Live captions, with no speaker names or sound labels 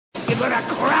gonna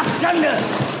crash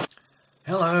under!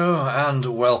 Hello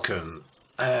and welcome.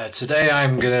 Today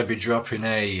I'm gonna be dropping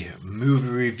a movie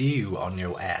review on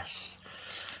your ass.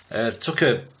 Took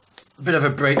a bit of a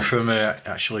break from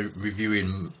actually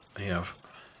reviewing,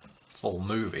 full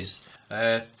movies.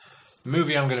 The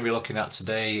movie I'm going to be looking at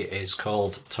today is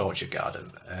called Torture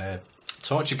Garden.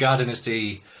 Torture Garden is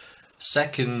the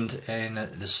second in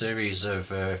the series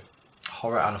of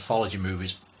horror anthology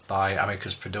movies by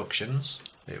Amicus Productions.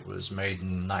 It was made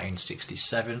in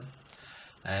 1967,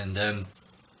 and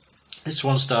this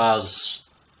one stars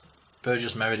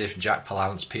Burgess Meredith, Jack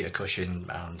Palance, Peter Cushing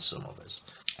and some others.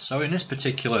 So in this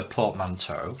particular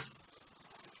portmanteau,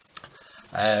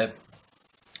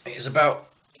 it's about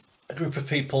a group of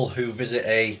people who visit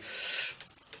a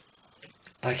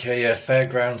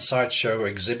fairground sideshow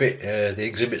exhibit. The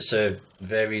exhibits are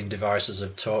varying devices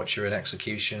of torture and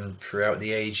execution throughout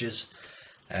the ages,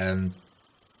 and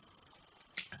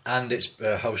it's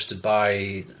hosted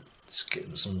by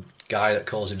some guy that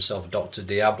calls himself Dr.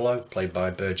 Diablo, played by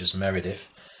Burgess Meredith.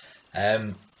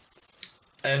 And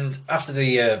after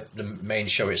the main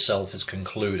show itself is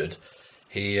concluded,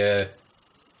 he asks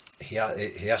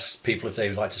people if they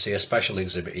would like to see a special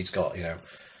exhibit he's got,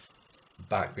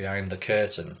 back behind the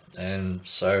curtain. And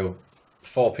so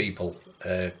 4 people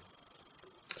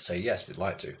say yes, they'd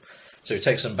like to. So he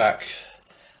takes them back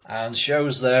and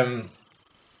shows them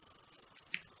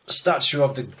a statue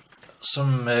of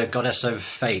some goddess of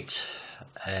fate,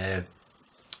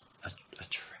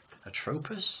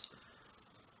 Atropos?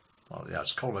 Well, yeah,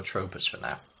 let's call her Atropos for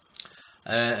now.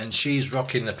 And she's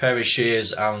rocking a pair of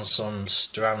shears and some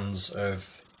strands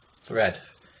of thread.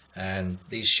 And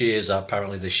these shears are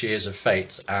apparently the shears of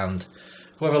fate, and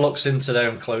whoever looks into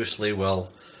them closely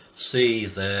will see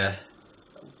a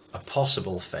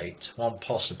possible fate, one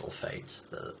possible fate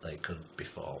that they could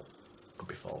befall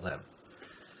them.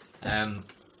 And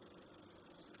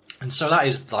so that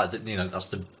is that's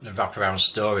the wraparound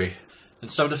story.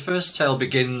 And so the first tale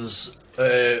begins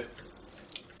with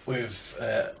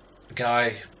a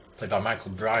guy played by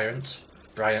Michael Bryant.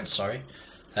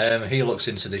 He looks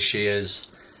into the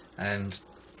shears and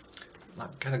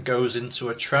kind of goes into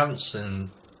a trance,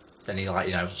 and then he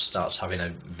starts having a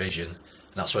vision,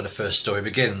 and that's where the first story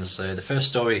begins. The first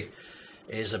story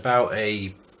is about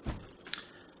a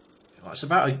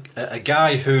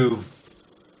guy who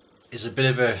is a bit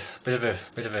of a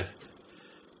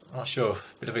I'm not sure,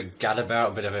 bit of a gadabout,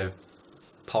 a bit of a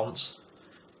ponce.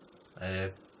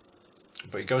 But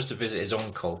he goes to visit his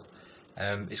uncle.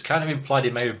 It's kind of implied he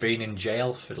may have been in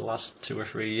jail for the last 2 or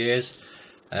 3 years.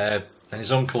 And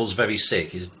his uncle's very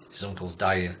sick. His uncle's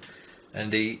dying.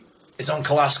 And his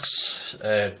uncle asks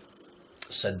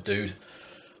said dude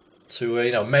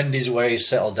to mend his ways,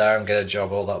 settle down, get a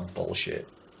job, all that bullshit.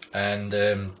 And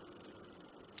the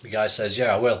guy says,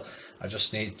 "Yeah, I will. I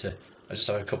just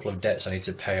have a couple of debts I need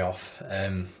to pay off."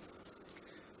 Then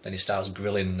he starts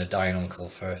grilling the dying uncle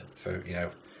for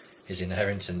his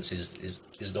inheritance,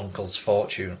 his uncle's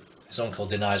fortune. His uncle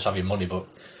denies having money, but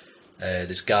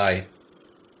this guy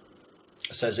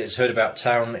says it's heard about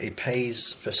town that he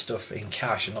pays for stuff in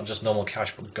cash, and not just normal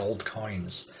cash, but gold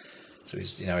coins. So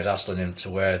he's asking him to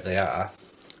where they are,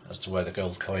 as to where the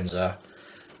gold coins are.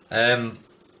 And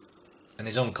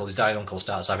his dying uncle,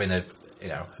 starts having a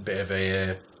bit of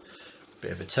a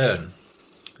turn.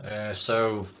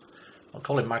 So I'll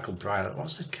call him Michael Bryant.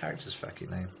 What's the character's fucking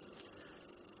name?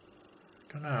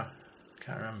 I don't know.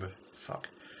 Can't remember. Fuck.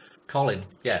 Colin.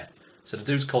 Yeah. So the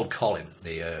dude's called Colin,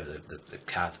 the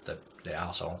cat, the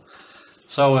arsehole.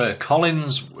 So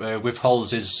Collins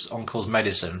withholds his uncle's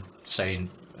medicine,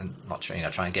 saying, and not trying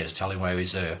to get to tell him where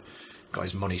he's got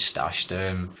his money stashed.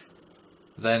 Then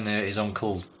his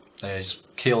uncle just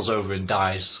keels over and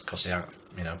dies because he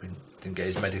didn't get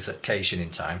his medication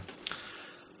in time.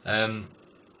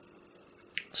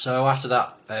 So after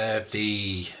that,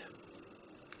 the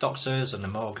doctors and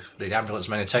the ambulance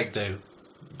men take the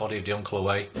body of the uncle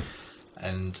away,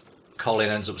 and Colin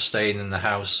ends up staying in the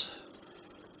house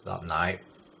that night,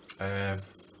 and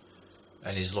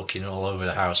he's looking all over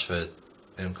the house for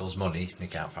the uncle's money, and he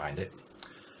can't find it.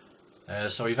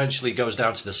 So he eventually goes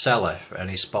down to the cellar, and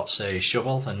he spots a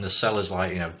shovel, and the cellar's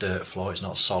like dirt floor, it's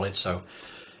not solid. So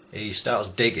he starts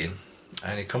digging,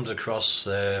 and he comes across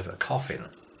a coffin.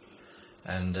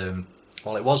 And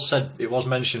it was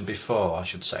mentioned before, I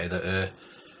should say, that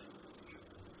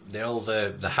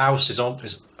the house, his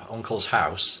uncle's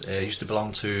house, used to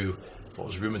belong to what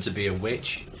was rumoured to be a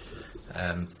witch.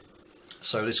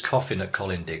 So this coffin that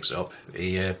Colin digs up,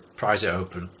 he pries it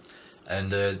open,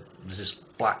 and there's this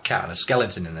black cat and a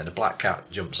skeleton in there. The black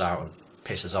cat jumps out and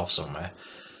pisses off somewhere,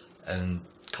 and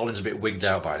Colin's a bit wigged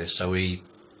out by this, so he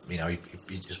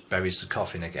just buries the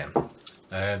coffin again.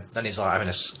 Then he's like having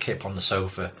a kip on the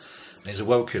sofa, and he's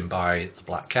awoken by the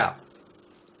black cat.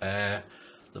 The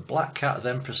black cat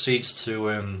then proceeds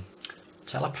to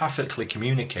telepathically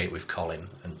communicate with Colin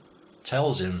and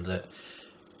tells him that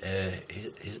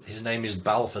his name is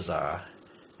Balthazar,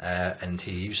 and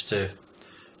he used to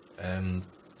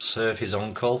serve his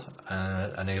uncle,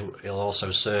 and he'll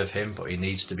also serve him, but he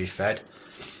needs to be fed.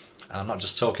 And I'm not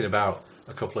just talking about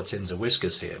a couple of tins of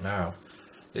whiskers here. Now,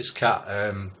 this cat,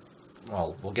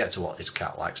 well, we'll get to what this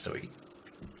cat likes to eat.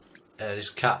 This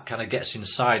cat kind of gets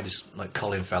inside this like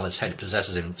Colin fella's head,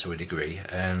 possesses him to a degree,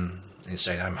 and he's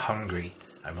saying, "I'm hungry,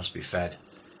 I must be fed."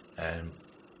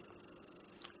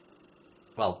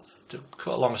 Well, to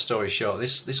cut a long story short,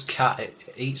 this cat, it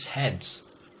eats heads.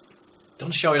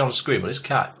 Don't show it on screen, but this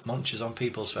cat munches on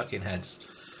people's fucking heads.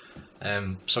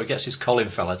 So he gets his Colin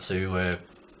fella to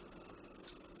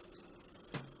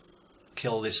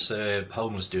kill this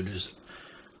homeless dude who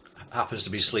happens to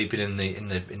be sleeping in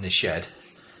the shed.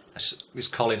 This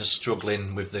Colin's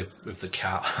struggling with the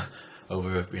cat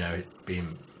over it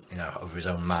being over his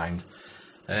own mind.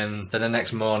 And then the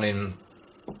next morning,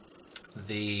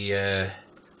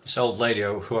 this old lady,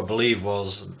 who I believe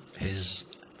was his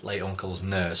late uncle's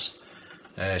nurse,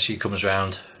 she comes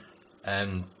round,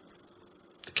 and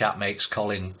the cat makes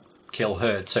Colin kill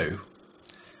her too.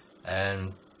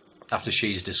 And after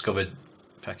she's discovered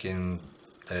fucking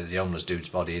the homeless dude's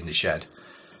body in the shed,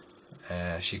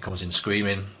 she comes in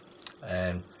screaming,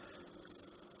 and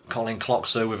Colin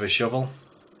clocks her with a shovel,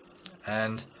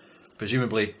 and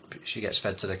presumably she gets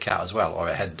fed to the cat as well, or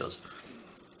her head does,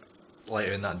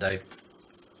 later in that day.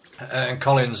 And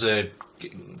Colin's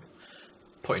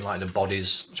putting like the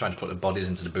bodies, trying to put the bodies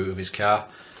into the boot of his car,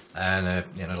 and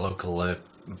a local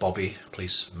Bobby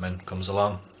policeman comes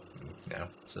along,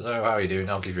 says, "Oh, how are you doing?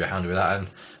 I'll give you a hand with that," and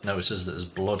notices that there's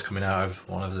blood coming out of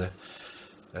one of the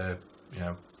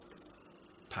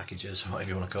packages, whatever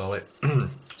you want to call it.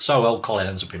 So old Colin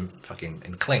ends up in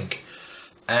Clink,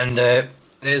 and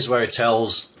here's where he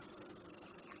tells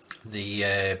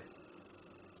the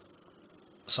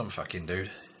some fucking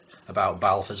dude about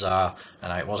Balthazar,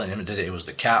 and it wasn't him that did it, it was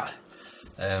the cat.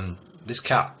 This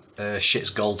cat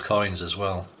shits gold coins as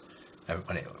well.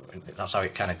 That's how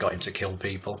it kind of got him to kill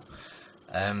people.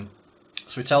 So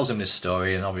he tells him this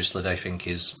story, and obviously they think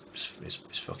he's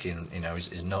fucking,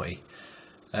 he's nutty.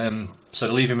 So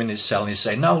they leave him in his cell, and he's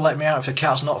saying, "No, let me out. If the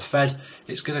cat's not fed,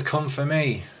 it's gonna come for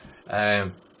me."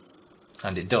 And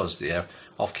it does.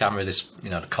 Off camera,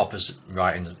 the copper's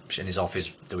right in his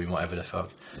office doing whatever the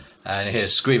fuck, and he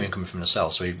hears screaming coming from the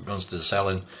cell. So he runs to the cell,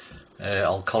 and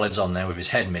old Colin's on there with his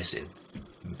head missing,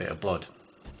 a bit of blood.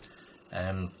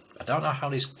 I don't know how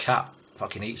this cat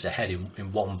fucking eats a head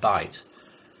in one bite.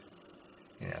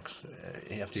 You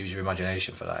have to use your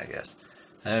imagination for that, I guess.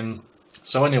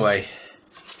 So anyway,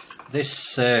 this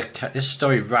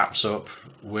story wraps up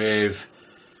with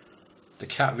the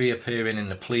cat reappearing in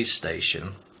the police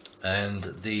station,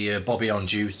 and the Bobby on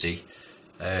duty,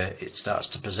 it starts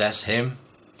to possess him.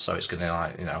 So it's going to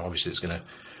obviously it's going to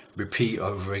repeat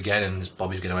over again, and this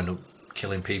Bobby's going to end up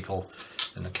killing people,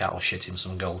 and the cat will shit him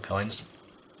some gold coins.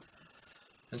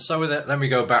 And so with that, then we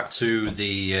go back to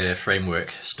the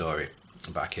framework story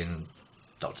back in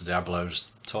Dr.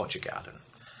 Diablo's torture garden,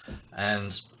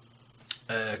 and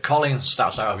Colin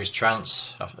starts out of his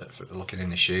trance after looking in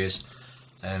the shears,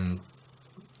 and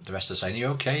the rest are saying, "You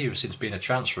okay? You seem to be in a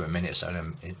trance for a minute."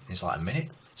 So it's like a minute,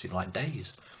 it seemed like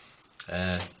days.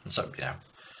 And so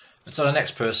the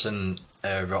next person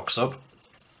rocks up,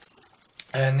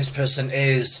 and this person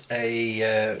is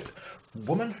a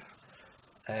woman,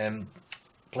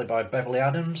 played by Beverly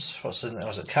Adams. Was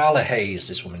it Carla Hayes?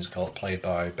 This woman's called, played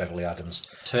by Beverly Adams.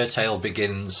 Her tale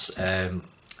begins.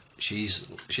 She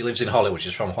lives in Hollywood.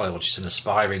 She's from Hollywood. She's an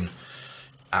aspiring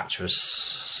actress,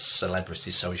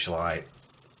 celebrity, socialite,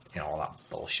 all that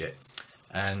bullshit.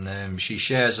 And she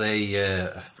shares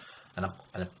an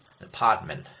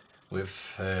apartment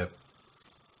with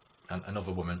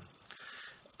another woman.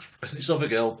 This other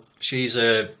girl, she's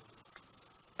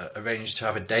arranged to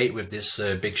have a date with this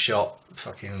big shot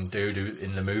fucking dude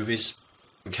in the movies.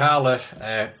 And Carla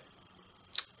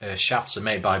shafts her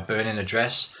mate by burning a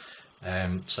dress,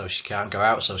 so she can't go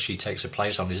out, so she takes her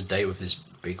place on this date with this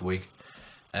big wig.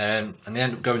 And they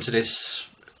end up going to this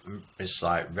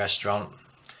like restaurant.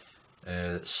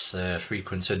 It's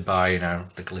frequented by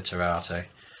the glitterati,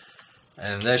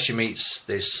 and there she meets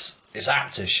this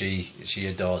actor she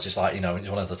adores. It's like he's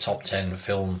one of the top 10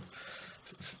 film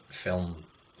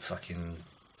fucking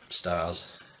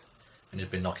stars, and he's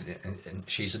been knocking it. And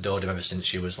she's adored him ever since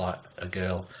she was like a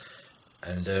girl.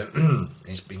 and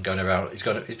he's been going around.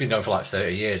 He's been going for like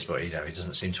 30 years, but he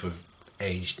doesn't seem to have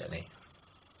aged any.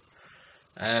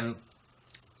 And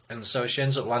so she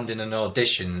ends up landing an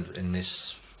audition in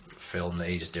this film that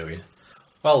he's doing.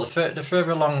 Well, the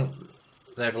further along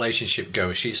their relationship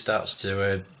goes, she starts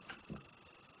to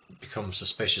become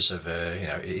suspicious of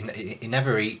her. He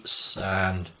never eats,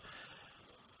 and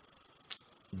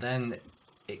then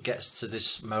it gets to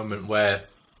this moment where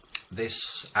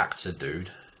this actor dude,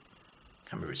 I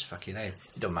can't remember his fucking name,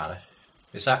 it don't matter.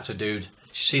 This actor dude,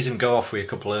 she sees him go off with a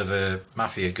couple of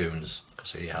mafia goons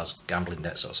because he has gambling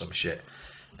debts or some shit,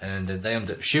 and they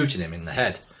end up shooting him in the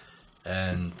head.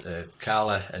 And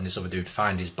Carla and this other dude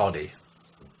find his body,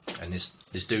 and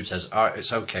this dude says, "All right,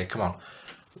 it's okay. Come on,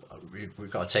 we've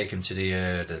got to take him to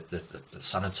the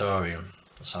sanatorium.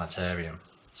 Sanatorium.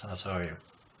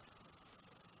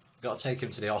 We've got to take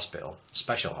him to the hospital,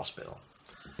 special hospital.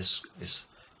 This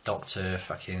Doctor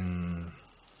fucking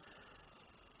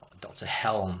Doctor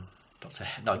Helm,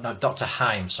 Doctor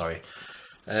Heim. Sorry,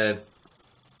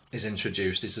 is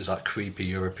introduced. This is like creepy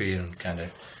European kind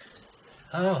of.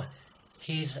 Oh,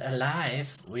 he's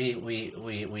alive. We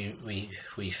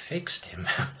fixed him.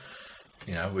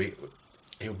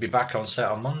 He'll be back on set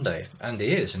on Monday, and he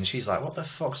is. And she's like, "What the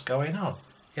fuck's going on?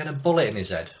 He had a bullet in his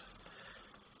head."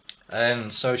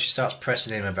 And so she starts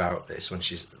pressing him about this when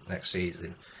she's next sees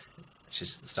him. She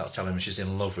starts telling him she's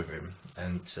in love with him,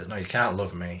 and he says, "No, you can't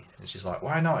love me." And she's like,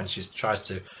 "Why not?" And she tries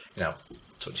to,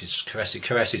 touch his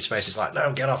caress his face. He's like,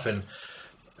 "No, get off!" And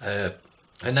her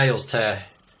nails tear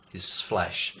his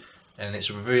flesh, and it's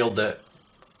revealed that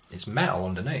it's metal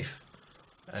underneath.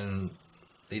 And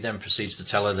he then proceeds to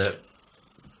tell her that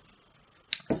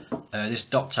this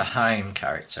Dr. Heim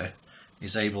character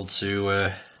is able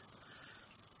to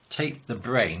take the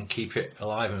brain, keep it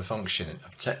alive and functioning,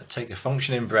 take a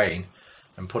functioning brain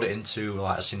and put it into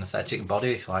like a synthetic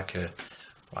body, like a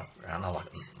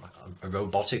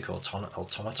robotic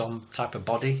automaton type of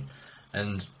body,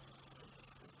 and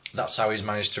that's how he's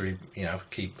managed to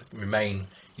remain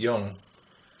young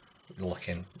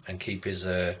looking and keep his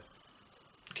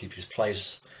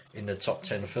place in the top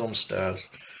 10 film stars.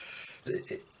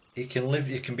 You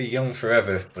can be young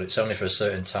forever, but it's only for a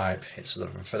certain type. It's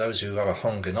for those who have a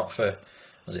hunger, not for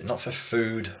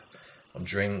food or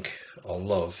drink or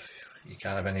love. You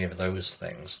can't have any of those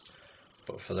things.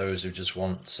 But for those who just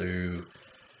want to,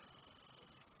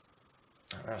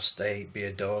 be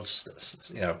adored,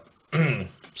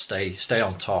 stay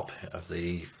on top of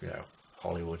the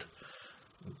Hollywood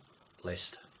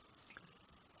list.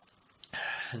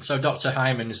 And so Dr.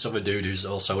 Hyman, this other dude who's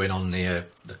also in on the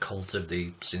cult of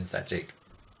the synthetic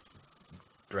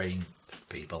brain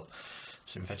people,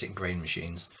 synthetic brain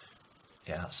machines.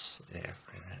 They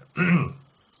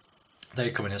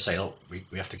come in and say, "Oh, we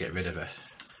have to get rid of her."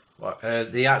 Well,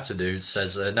 the actor dude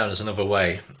says, "No, there's another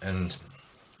way." And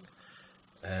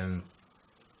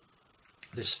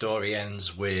this story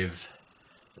ends with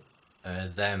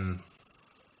them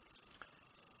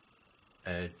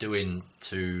doing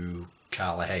to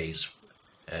Carla Hayes,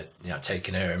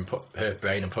 taking her and put her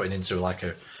brain and putting into like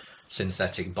a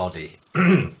synthetic body.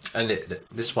 And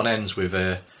this one ends with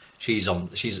she's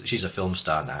a film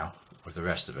star now with the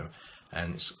rest of them,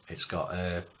 and it's got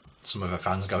some of her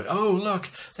fans going, "Oh look,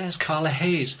 there's Carla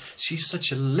Hayes. She's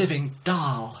such a living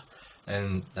doll."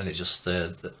 And then it just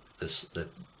the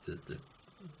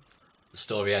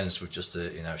story ends with just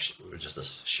a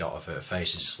shot of her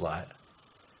face. It's just like.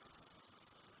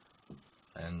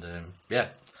 And and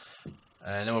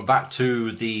then we're back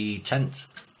to the tent,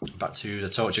 back to the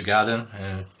torture garden,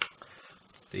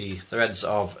 the threads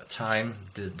of time,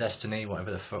 destiny,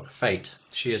 whatever the fuck, fate.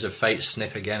 She has a fate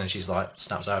snip again, and she's like,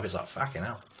 snaps out of it, it's like, fucking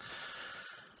hell.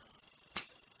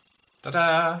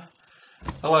 Ta-da!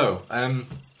 Hello.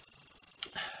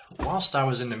 Whilst I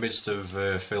was in the midst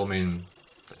of filming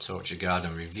the torture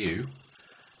garden review,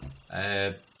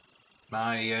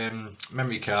 my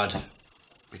memory card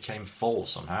became full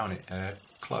somehow, and it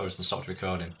closed and stopped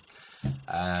recording,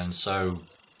 and so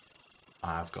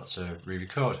I've got to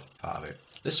re-record part of it.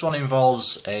 This one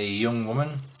involves a young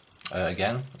woman,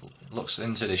 again, looks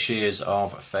into the shears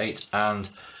of fate, and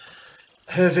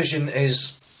her vision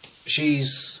is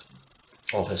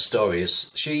her story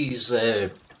is she's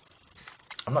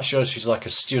I'm not sure if she's like a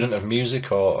student of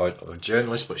music or a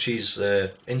journalist, but she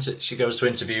goes to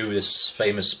interview this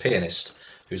famous pianist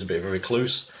who's a bit of a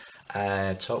recluse.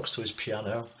 Talks to his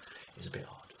piano. He's a bit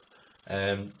odd,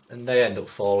 and they end up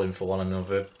falling for one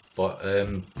another. But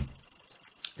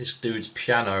this dude's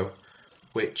piano,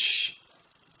 which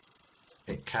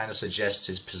it kind of suggests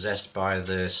is possessed by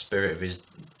the spirit of his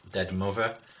dead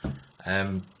mother.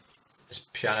 This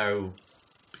piano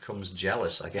becomes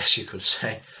jealous, I guess you could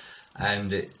say,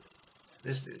 and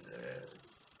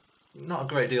not a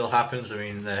great deal happens. I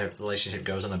mean, the relationship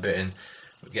goes on a bit, and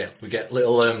we get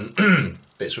little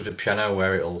bits with the piano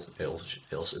where it'll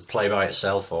play by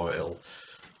itself, or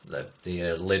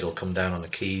the lid will come down on the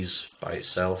keys by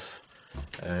itself,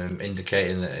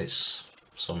 indicating that it's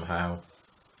somehow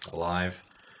alive.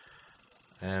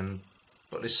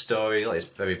 But this story, like, it's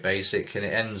very basic, and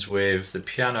it ends with the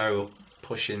piano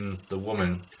pushing the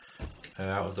woman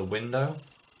out of the window,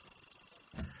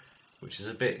 which is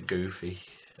a bit goofy.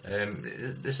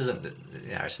 This isn't,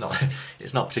 it's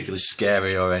not particularly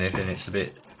scary or anything. It's a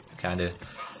bit kind of,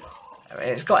 I mean,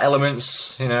 it's got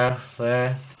elements, there.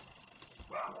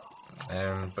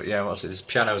 But yeah, what's it? This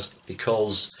piano's, he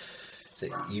calls, is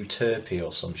it Euterpe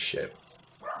or some shit?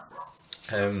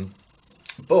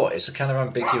 But it's a kind of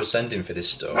ambiguous ending for this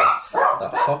story.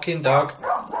 That fucking dog.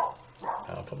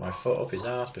 I'll put my foot up his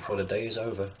ass before the day is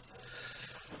over.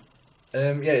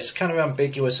 Yeah, it's kind of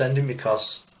ambiguous ending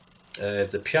because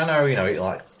the piano,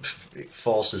 it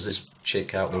forces this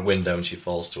chick out the window and she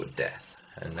falls to her death.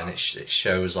 And then it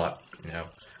shows, like,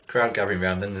 crowd gathering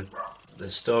around. Then the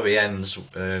story ends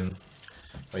where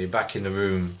you're back in the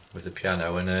room with the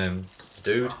piano, and the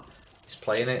dude, he's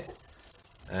playing it.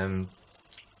 And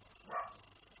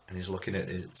he's looking at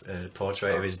his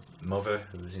portrait of his mother,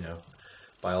 who,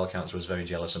 by all accounts was very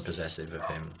jealous and possessive of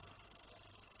him.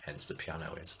 Hence the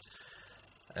piano is.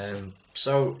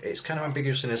 So it's kind of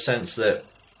ambiguous in a sense that,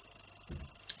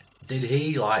 did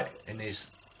he, like, in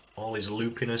all his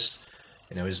loopiness,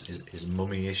 his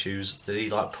mummy issues, did he,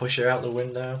 like, push her out the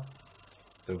window?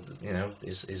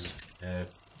 His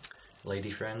lady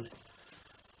friend?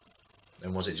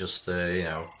 And was it just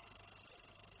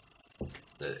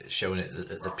showing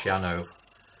it at the piano,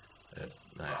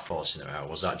 forcing her out?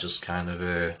 Was that just kind of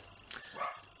a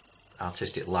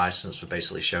artistic license for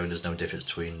basically showing there's no difference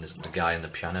between the guy and the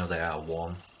piano, they are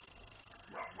one?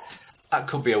 That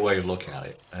could be a way of looking at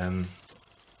it.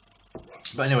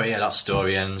 But anyway, yeah, that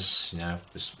story ends.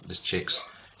 This chick's,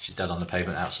 she's dead on the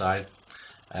pavement outside,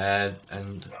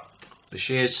 and the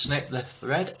shears snip the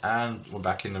thread, and we're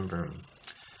back in the room.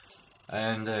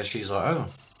 And she's like, oh,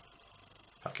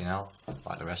 fucking hell,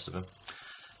 like the rest of them.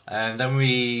 And then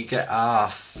we get our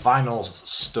final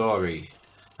story.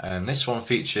 And this one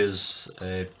features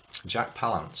Jack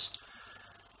Palance.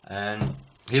 And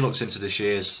he looks into the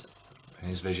shears, and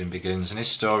his vision begins. And his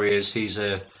story is, he's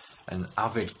an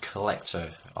avid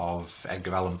collector of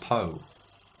Edgar Allan Poe.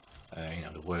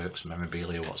 The works,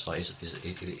 memorabilia, what's like.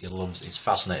 He's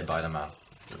fascinated by the man,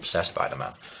 obsessed by the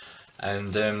man.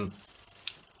 And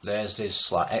there's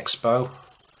this, like, expo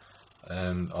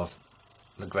of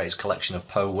the greatest collection of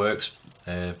Poe works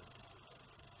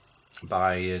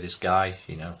by this guy,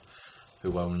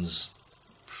 who owns,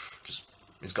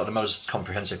 he's got the most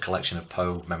comprehensive collection of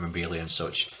Poe memorabilia and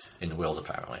such in the world,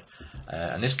 apparently.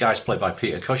 And this guy's played by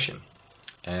Peter Cushing,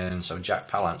 and so Jack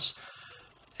Palance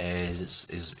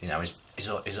he's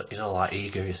all like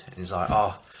eager. He's like,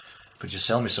 oh, could you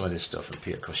sell me some of this stuff? And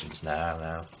Peter Cushing's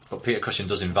no. But Peter Cushing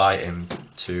does invite him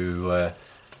to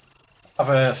have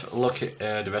a look at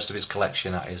the rest of his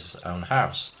collection at his own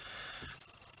house.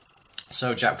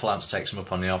 So Jack Palance takes him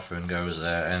up on the offer and goes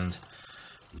there, and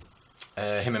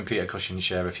him and Peter Cushing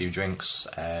share a few drinks.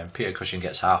 Peter Cushing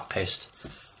gets half pissed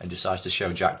and decides to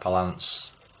show Jack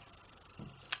Palance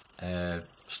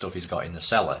stuff he's got in the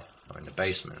cellar or in the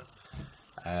basement.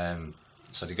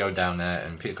 So they go down there,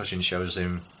 and Peter Cushing shows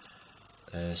him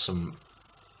some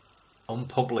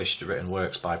unpublished written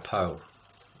works by Poe.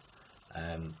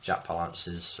 Jack Palance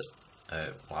is,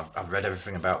 I've read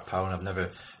everything about Poe and I've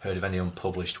never heard of any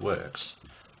unpublished works.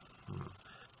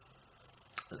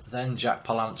 Then Jack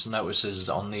Palance notices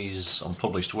on these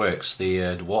unpublished works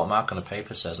the watermark on the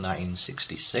paper says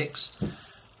 1966.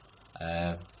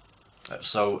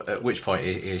 So at which point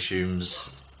he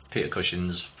assumes Peter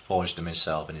Cushing's forged them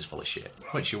himself and he's full of shit,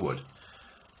 which you would.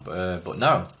 But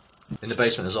no, in the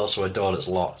basement there's also a door that's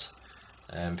locked.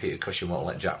 Peter Cushing won't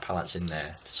let Jack Palance in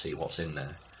there to see what's in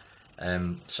there.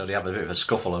 So they have a bit of a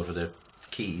scuffle over the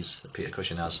keys that Peter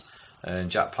Cushing has,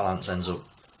 and Jack Palance ends up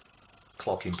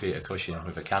clocking Peter Cushing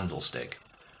with a candlestick.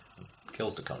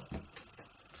 Kills the cunt.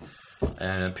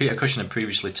 Peter Cushing had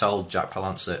previously told Jack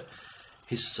Palance that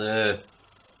his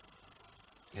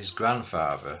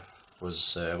grandfather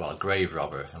was a grave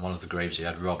robber, and one of the graves he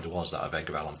had robbed was that of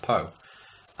Edgar Allan Poe,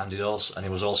 and he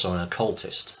was also an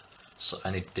occultist.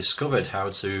 And he discovered how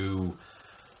to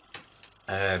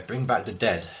bring back the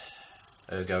dead.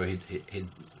 Ergo, he'd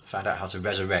found out how to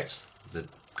resurrect the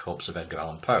corpse of Edgar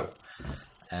Allan Poe.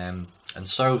 And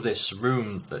so this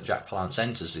room that Jack Palance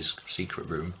enters, this secret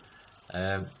room,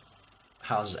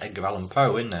 has Edgar Allan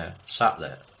Poe in there, sat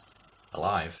there,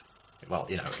 alive. Well,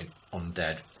 you know, in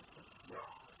undead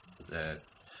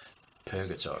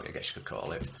purgatory, I guess you could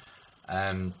call it.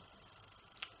 And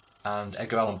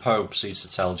Edgar Allan Poe proceeds to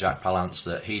tell Jack Palance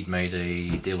that he'd made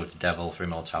a deal with the devil for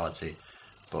immortality,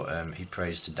 but he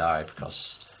prays to die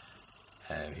because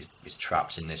he's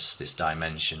trapped in this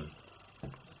dimension.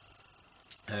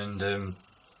 And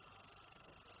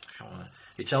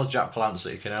he tells Jack Palance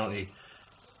that he can only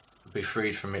be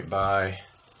freed from it by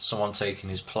someone taking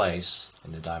his place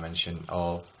in the dimension,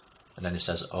 and then he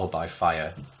says, or by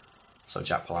fire. So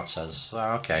Jack Palance says,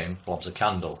 oh, okay, and blobs a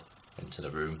candle into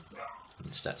the room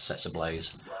and sets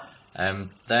ablaze.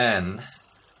 Then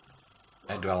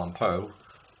Edgar Allan Poe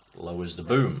lowers the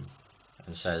boom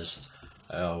and says,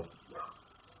 oh,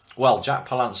 well, Jack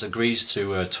Palance agrees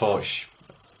to torch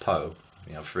Poe,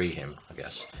 you know, free him, I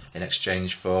guess, in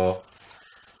exchange for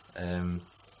the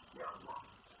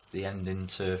ending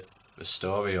to the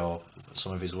story or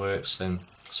some of his works. And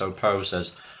so Poe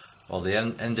says, well, the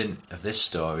ending of this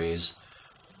story is,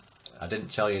 I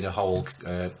didn't tell you the whole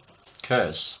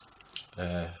curse.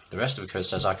 The rest of the curse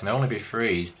says I can only be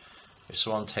freed if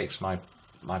someone takes my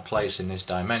place in this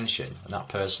dimension, and that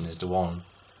person is the one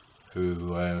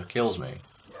who kills me,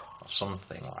 or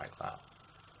something like that.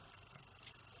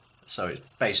 So it's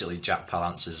basically Jack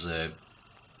Palance has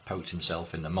poked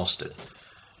himself in the mustard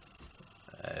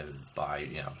by,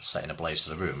 you know, setting ablaze to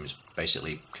the room. He's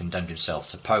basically condemned himself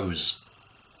to Poe's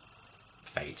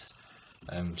fate.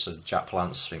 So Jack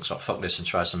Palance thinks, oh, fuck this, and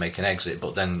tries to make an exit,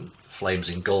 but then flames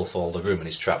engulf all the room and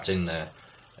he's trapped in there.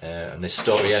 And this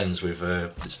story ends with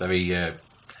this very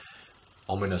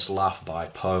ominous laugh by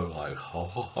Poe, like, ho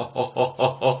ho ho ho ho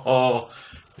ho ho ho.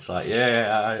 It's like,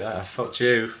 yeah, I fucked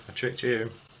you, I tricked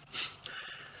you.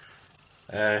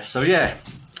 So yeah,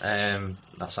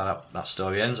 that's how that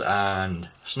story ends, and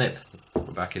snip, we're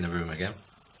back in the room again.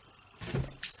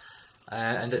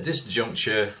 And at this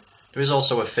juncture, there is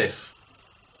also a fifth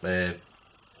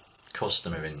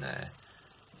customer in there,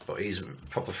 but he's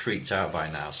proper freaked out by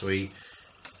now. So he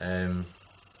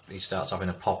starts having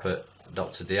a pop at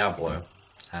Dr. Diablo,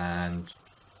 and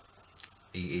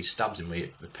he stabs him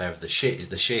with a pair of the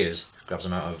shears, grabs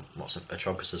them out of what's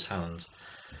Atrocus's hand.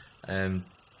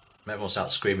 Everyone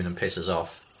starts screaming and pisses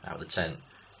off out of the tent,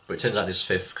 but it turns out this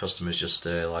fifth customer is just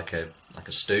like a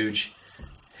stooge.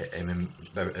 Him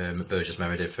and Burgess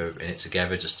Meredith are in it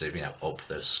together just to, you know, up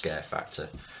the scare factor.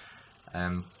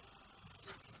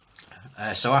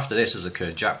 So after this has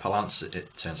occurred, Jack Palance,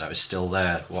 it turns out, is still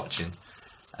there watching,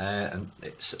 and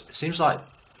it seems like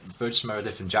Burgess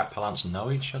Meredith and Jack Palance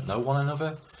know one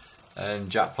another, and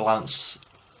Jack Palance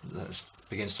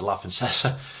begins to laugh and says,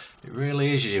 "It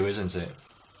really is you, isn't it?"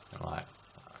 And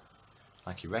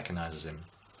like he recognises him.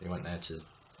 He went there to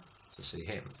see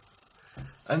him.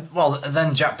 And well,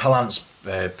 then Jack Palance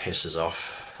pisses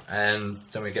off, and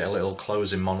then we get a little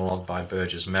closing monologue by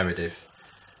Burgess Meredith.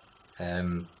 I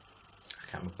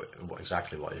can't remember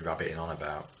exactly what he's rabbiting on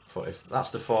about. But if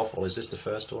that's the fourth wall, is this the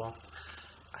first wall?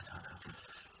 I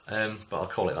don't know. But I'll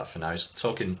call it that for now. He's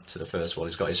talking to the first wall.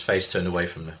 He's got his face turned away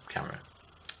from the camera.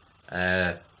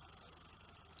 And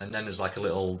then there's like a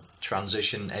little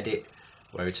transition edit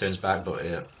where he turns back, but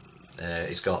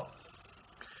he's got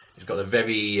a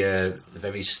very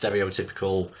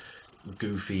stereotypical,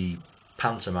 goofy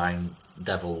pantomime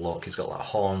devil look. He's got like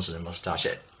horns and a moustache.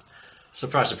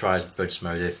 Surprise, surprise! Burgess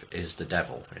Meredith is the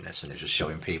devil in this, and he's just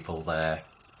showing people their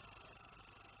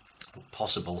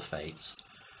possible fates,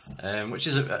 which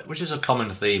is a common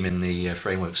theme in the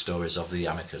framework stories of the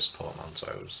Amicus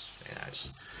portmanteaus. You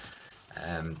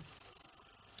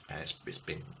know, it's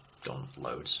been done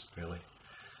loads, really,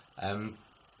 and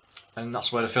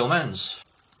that's where the film ends.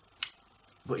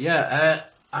 But yeah,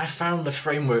 I found the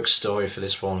framework story for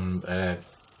this one a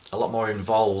lot more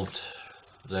involved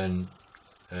than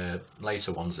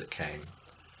later ones that came.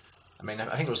 I mean,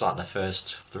 I think it was like the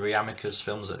first 3 Amicus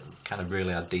films that kind of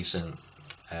really had decent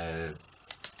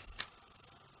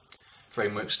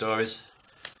framework stories.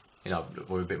 You know,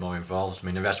 were a bit more involved. I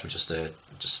mean, the rest were just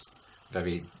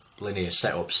very linear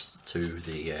setups to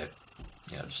the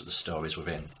just the stories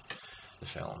within the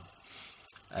film.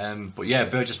 But yeah,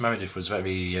 Burgess Meredith was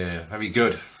very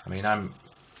good. I mean, I'm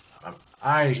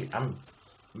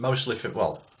mostly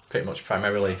pretty much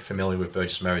primarily familiar with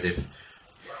Burgess Meredith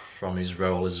from his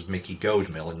role as Mickey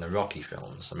Goldmill in the Rocky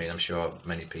films. I mean, I'm sure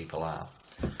many people are.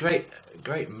 Great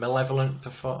malevolent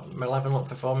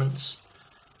performance.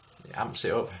 It amps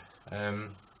it up.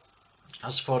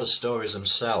 As for the stories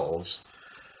themselves,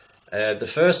 the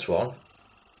first one,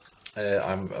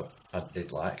 I'm I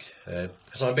did like,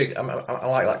 because I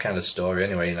like that kind of story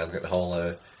anyway. You know, the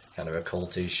whole kind of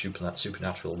occulty,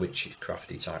 supernatural,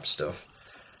 witchcrafty type stuff.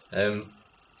 And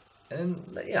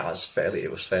yeah, it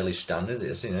was fairly standard.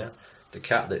 It's, you know, the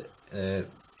cat that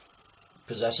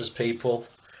possesses people,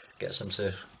 gets them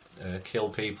to kill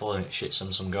people, and it shits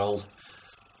them some gold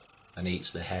and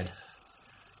eats the head.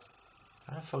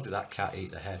 How the fuck did that cat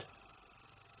eat the head?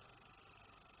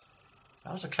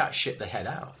 How does a cat shit the head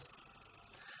out?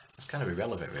 That's kind of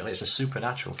irrelevant, really. It's a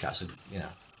supernatural cat, so, you know.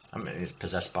 I mean, it's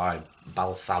possessed by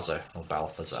Balthazar or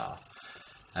Balthazar.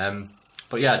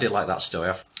 But yeah, I did like that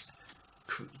story.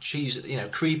 She's, you know,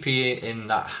 creepy in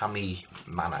that hammy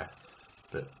manner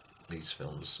that these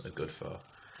films are good for.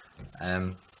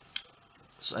 And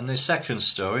the second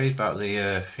story about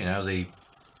the, you know, the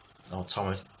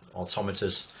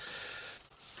automatous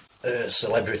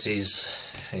celebrities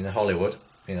in Hollywood,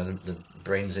 you know, the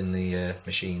brains in the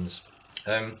machines.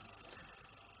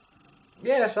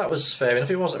 Yeah, that was fair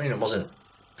enough. It wasn't. I mean, it wasn't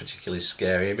particularly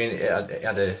scary. I mean, it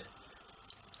had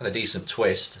a decent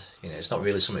twist. You know, it's not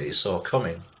really something you saw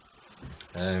coming.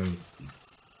 And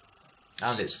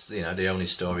it's, you know, the only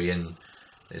story in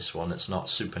this one that's not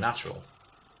supernatural.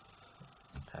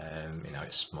 You know,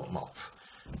 it's more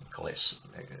call it.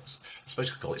 I suppose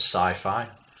you could call it sci-fi.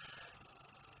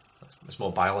 It's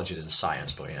more biology than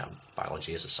science, but you know,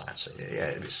 biology is a science. So yeah,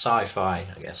 it's sci-fi,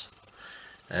 I guess.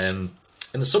 And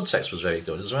the subtext was very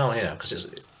good as well, you know, because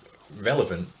it's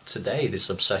relevant today. This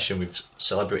obsession with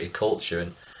celebrity culture,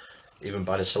 and even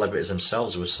by the celebrities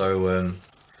themselves, was so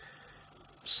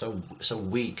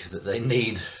weak that they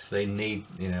need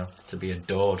you know, to be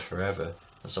adored forever.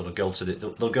 And so they'll go to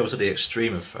the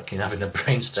extreme of fucking having their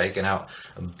brains taken out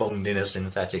and bunged in a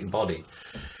synthetic body.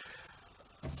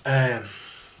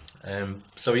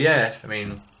 So yeah, I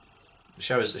mean, the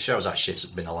shows that shit's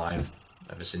been alive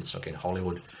ever since fucking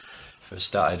Hollywood first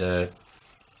started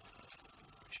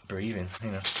breathing,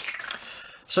 you know.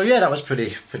 So yeah, that was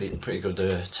pretty good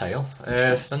tale.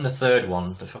 Then the third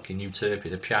one, the fucking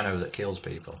Utopia, the piano that kills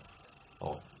people.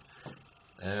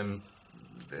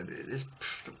 It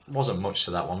wasn't much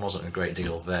to that one. Wasn't a great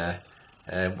deal there.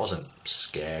 Wasn't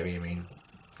scary. I mean,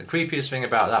 the creepiest thing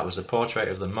about that was the portrait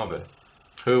of the mother,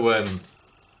 who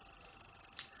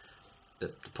the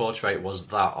portrait was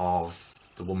that of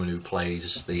the woman who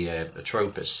plays the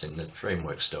Atropos in the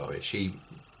Framework story. She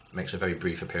makes a very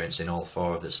brief appearance in all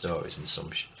four of the stories in some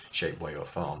shape, way or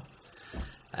form.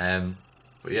 But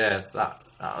yeah,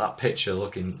 that picture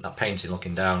that painting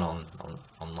looking down on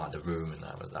like the room, and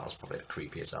that was probably the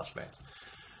creepiest aspect.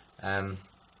 And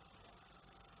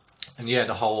yeah,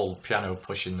 the whole piano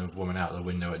pushing the woman out of the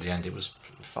window at the end, it was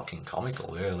fucking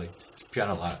comical, really. The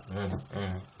piano like,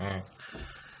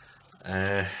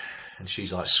 and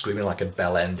she's like screaming like a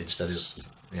bell end instead of just,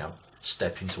 you know,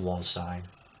 stepping to one side.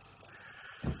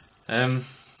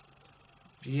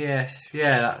 Yeah,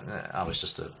 that was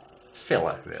just a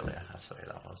filler, really. I'd say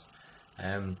that was.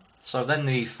 So then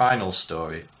the final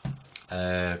story,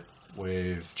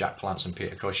 with Jack Palance and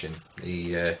Peter Cushing,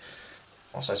 the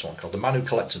what's this one called? The Man Who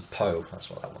Collected Poe. That's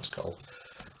what that one's called.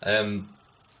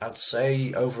 I'd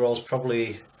say overall it's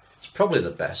probably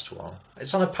the best one.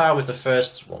 It's on a par with the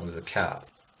first one with the cat.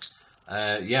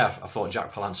 Yeah, I thought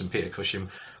Jack Palance and Peter Cushing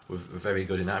were very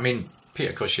good in that. I mean,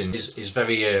 Peter Cushing is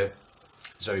very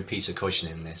Peter Cushing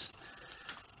in this,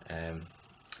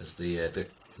 as the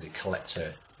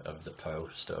collector of the Poe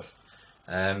stuff.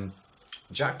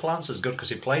 Jack Palance is good because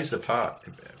he plays the part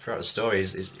throughout the story.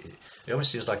 He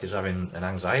almost seems like he's having an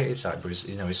anxiety attack, but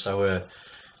he's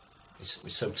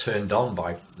so turned on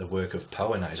by the work of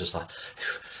Poe, and that he's just like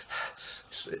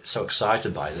so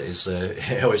excited by it.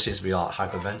 He always seems to be like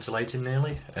hyperventilating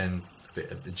nearly, and a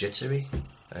bit jittery.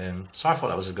 So I thought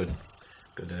that was a good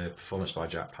performance by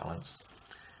Jack Palance.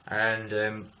 And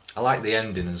I like the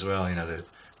ending as well, you know,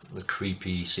 the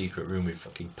creepy secret room with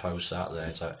fucking Poe sat there.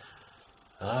 It's like,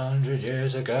 100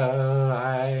 years ago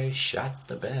I shot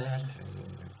the bed.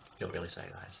 You don't really say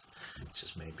that, it's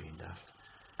just me being daft.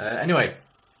 Anyway,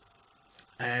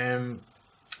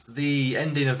 the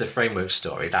ending of the Framework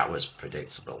story, that was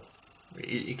predictable.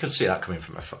 You could see that coming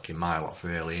from a fucking mile off,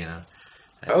 really, you know.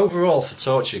 Overall, for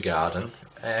Torture Garden,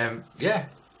 yeah,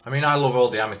 I mean, I love all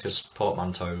the Amicus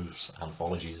portmanteaus,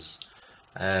 anthologies.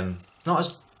 Not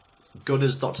as good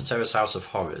as Dr. Terror's House of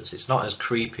Horrors. It's not as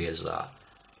creepy as that.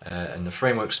 And the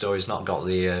Framework story's not got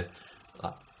the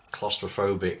that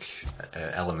claustrophobic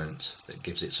element that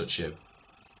gives it such a, you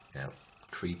know,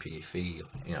 creepy feel.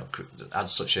 You know,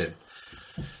 adds such a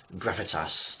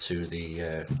gravitas to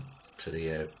the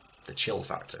chill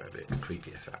factor of it, the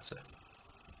creepier factor.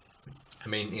 I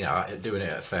mean, you know, doing it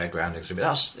at a fairground exhibit,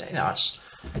 that's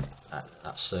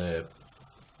that's kind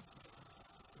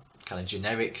of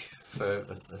generic for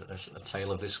a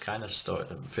tale of this kind of story,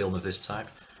 a film of this type.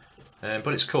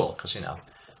 But it's cool because you know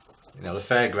the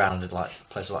fairground, like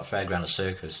places like fairground and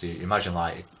circus. You imagine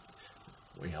like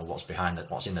what's behind it,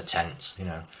 what's in the tents.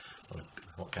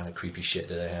 What kind of creepy shit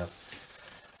do they have?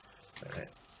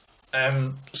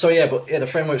 So yeah, but yeah, the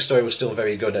framework story was still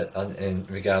very good in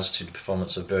regards to the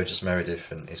performance of Burgess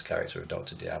Meredith and his character of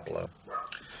Dr. Diablo.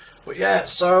 But yeah,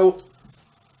 so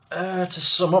to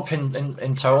sum up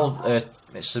in total,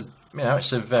 it's a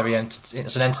it's a very it's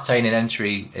an entertaining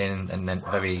entry in and then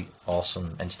very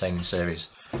awesome entertaining series.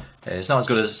 It's not as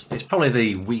good as it's probably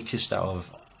the weakest out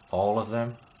of all of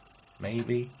them,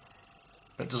 maybe,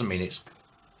 but it doesn't mean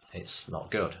it's not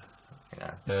good.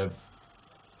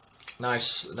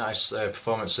 Nice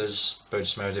performances.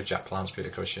 Burgess Meredith, Jack Palance, Peter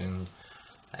Cushing,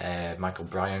 Michael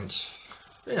Bryant.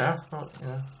 The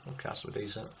cast were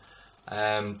decent.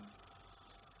 In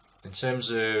terms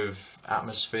of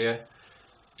atmosphere,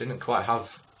 didn't quite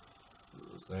have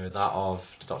that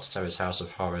of Dr. Terror's House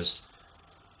of Horrors,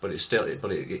 but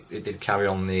it did carry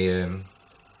on the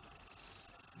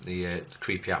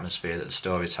creepy atmosphere that the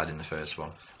stories had in the first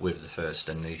one, with the first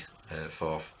and the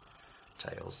fourth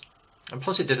tales. And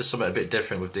plus, it did something a bit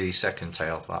different with the second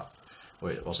tale,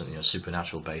 where it wasn't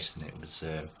supernatural based, and it was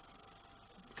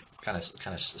kind of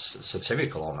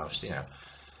satirical almost,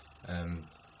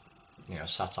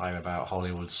 satire about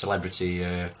Hollywood celebrity,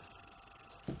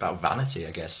 about vanity,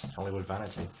 I guess, Hollywood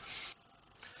vanity.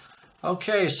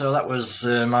 Okay, so that was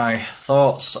my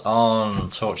thoughts on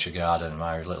Torture Garden,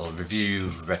 my little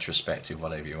review, retrospective,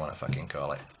 whatever you want to fucking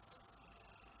call it.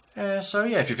 So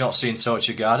yeah, if you've not seen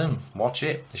Torture Garden, watch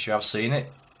it. If you have seen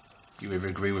it, you either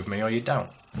agree with me or you don't.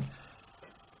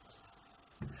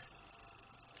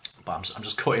 But I'm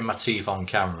just cutting my teeth on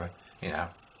camera.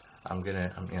 I'm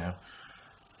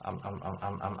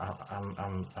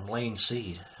laying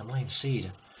seed. I'm laying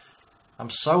seed. I'm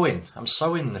sowing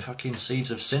the fucking seeds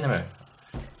of cinema.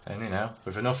 And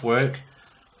with enough work,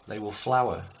 they will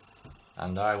flower.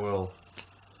 And I will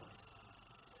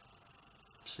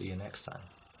see you next time.